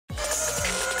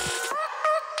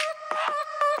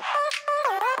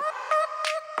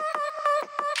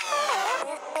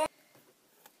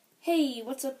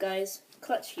What's up guys,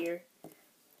 Clutch here,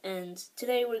 and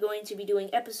today we're going to be doing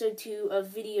episode 2 of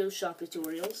Videoshop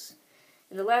Tutorials.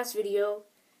 In the last video,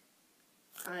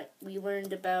 we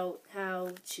learned about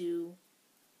how to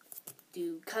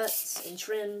do cuts and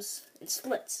trims and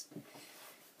splits.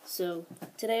 So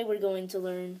today we're going to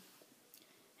learn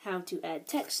how to add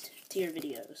text to your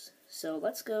videos. So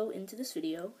let's go into this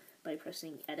video by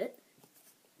pressing edit.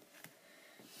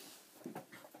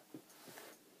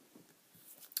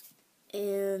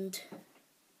 And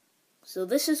so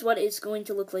this is what it's going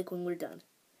to look like when we're done.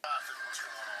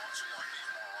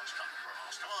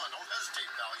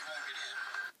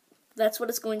 That's what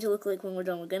it's going to look like when we're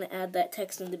done. We're going to add that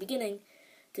text in the beginning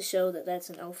to show that that's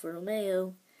an Alfa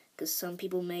Romeo, because some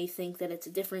people may think that it's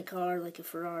a different car, like a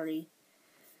Ferrari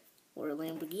or a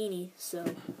Lamborghini, so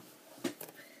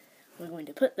we're going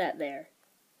to put that there.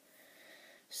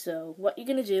 So what you're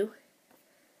going to do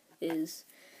is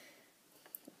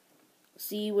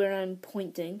see where I'm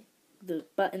pointing, the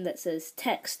button that says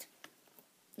text.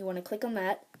 You want to click on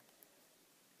that.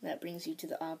 That brings you to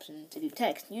the option to do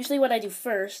text. Usually what I do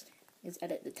first is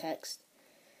edit the text,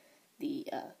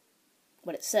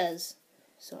 what it says.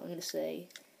 So I'm going to say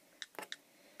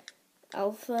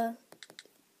Alfa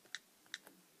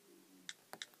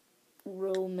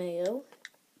Romeo,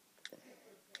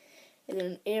 and then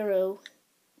an arrow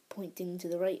pointing to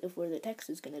the right of where the text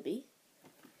is going to be.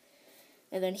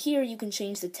 And then here you can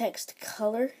change the text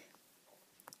color.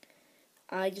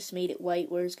 I just made it white.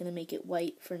 We're just going to make it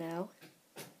white for now.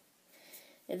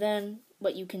 And then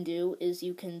what you can do is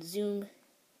you can zoom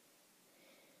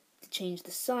to change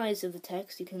the size of the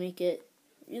text. You can make it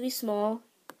really small.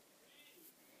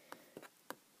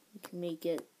 You can make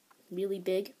it really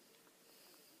big.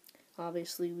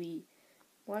 Obviously we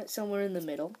want it somewhere in the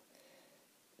middle.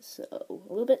 So a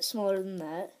little bit smaller than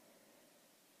that.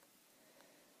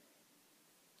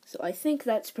 So I think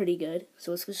that's pretty good.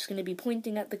 So it's just going to be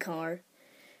pointing at the car.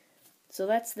 So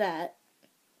that's that.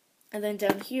 And then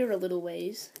down here a little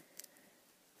ways,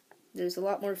 there's a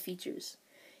lot more features.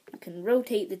 You can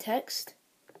rotate the text,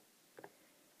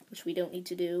 which we don't need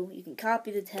to do. You can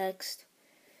copy the text.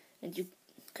 And you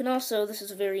can also, this is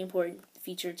a very important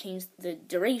feature, change the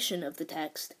duration of the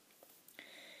text.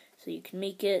 So you can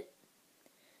make it,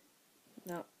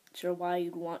 not sure why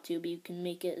you'd want to, but you can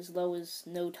make it as low as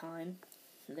no time.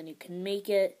 And then you can make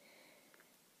it,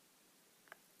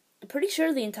 I'm pretty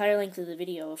sure the entire length of the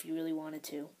video if you really wanted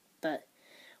to, but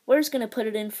we're just going to put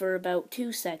it in for about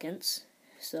 2 seconds.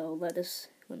 So let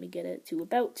me get it to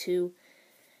about 2.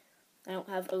 I don't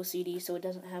have OCD, so it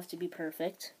doesn't have to be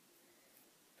perfect.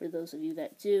 For those of you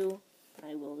that do,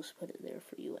 I will just put it there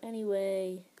for you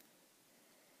anyway.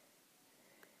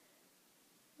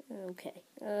 Okay,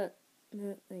 I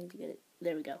need to get it,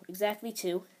 there we go, exactly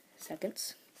 2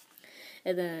 seconds.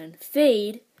 And then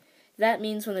fade, that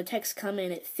means when the text comes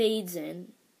in, it fades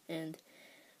in, and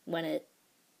when it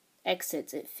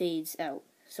exits, it fades out.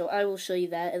 So I will show you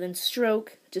that. And then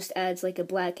stroke just adds like a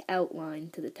black outline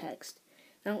to the text.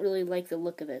 I don't really like the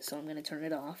look of it, so I'm going to turn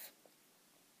it off.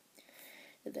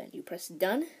 And then you press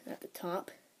done at the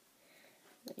top.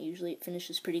 And usually it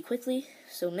finishes pretty quickly.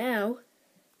 So now,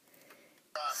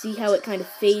 see how it kind of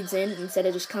fades in instead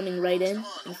of just coming right in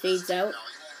and fades out?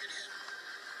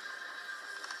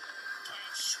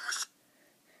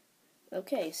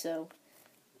 Okay, so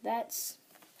that's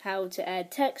how to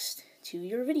add text to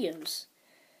your videos.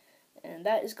 And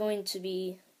that is going to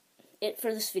be it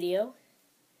for this video.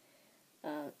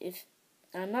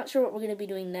 I'm not sure what we're going to be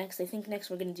doing next. I think next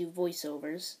we're going to do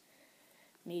voiceovers.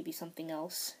 Maybe something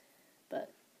else.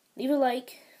 But leave a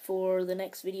like for the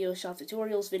next Videoshop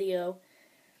Tutorials video.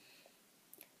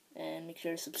 And make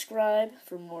sure to subscribe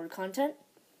for more content.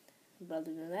 But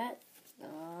other than that,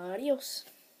 adios.